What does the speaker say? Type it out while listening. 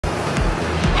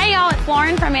it's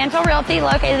Lauren from Mantle Realty,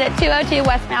 located at 202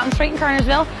 West Mountain Street in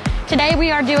Kernersville. Today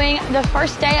we are doing the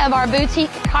first day of our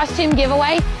boutique costume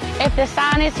giveaway. If the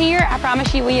sign is here, I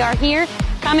promise you we are here.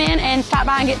 Come in and stop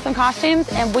by and get some costumes,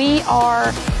 and we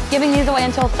are giving these away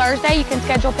until Thursday. You can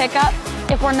schedule pickup.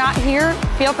 If we're not here,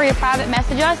 feel free to private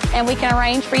message us and we can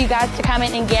arrange for you guys to come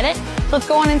in and get it. So let's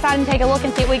go on inside and take a look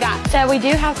and see what we got. So we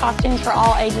do have costumes for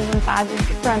all ages and sizes,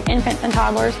 from infants and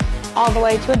toddlers all the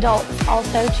way to adults,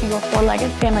 also to your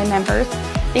four-legged family members.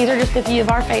 These are just a few of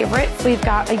our favorites. We've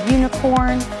got a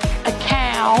unicorn, a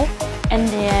cow, and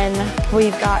then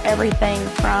we've got everything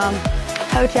from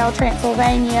Hotel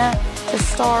Transylvania to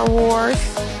Star Wars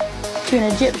to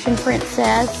an Egyptian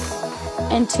princess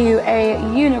and to a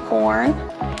unicorn.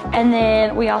 And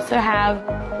then we also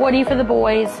have Woody for the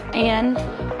boys and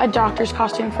a doctor's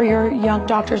costume for your young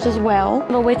doctors as well.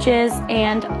 The witches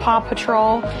and Paw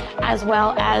Patrol, as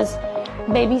well as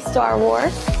baby Star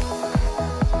Wars.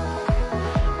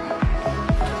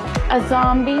 A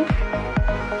zombie.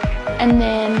 And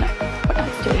then what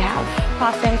else do we have?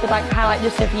 Costumes, we'd like to highlight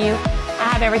just a few. I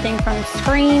have everything from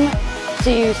Scream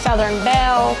to Southern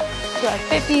Belle to a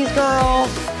 50s girl,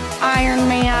 Iron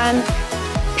Man,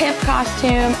 pimp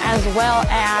costume, as well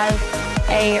as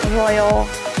a royal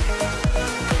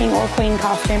king or queen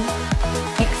costume.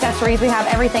 Accessories, we have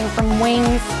everything from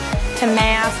wings to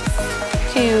masks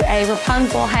to a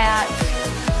Rapunzel hat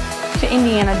to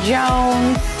Indiana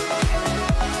Jones,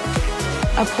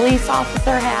 a police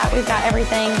officer hat. We've got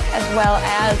everything, as well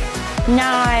as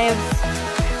knives,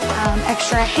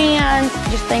 extra hands,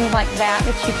 just things like that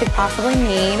you could possibly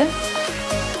need.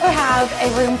 We have a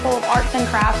room full of arts and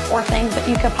crafts or things that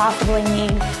you could possibly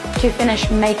need to finish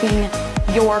making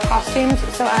your costumes.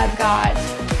 So I've got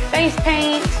face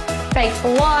paint, fake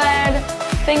blood,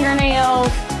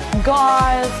 fingernails,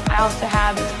 gauze. I also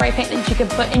have spray paint that you can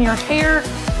put in your hair,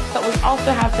 but we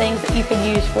also have things that you could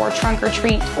use for trunk or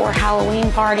treats or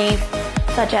Halloween parties,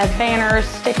 such as banners,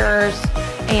 stickers,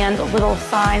 and little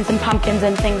signs and pumpkins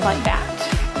and things like that.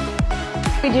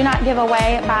 We do not give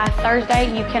away by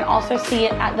Thursday. You can also see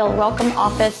it at the Welcome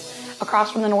Office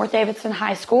across from the North Davidson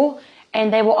High School,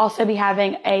 and they will also be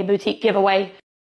having a boutique giveaway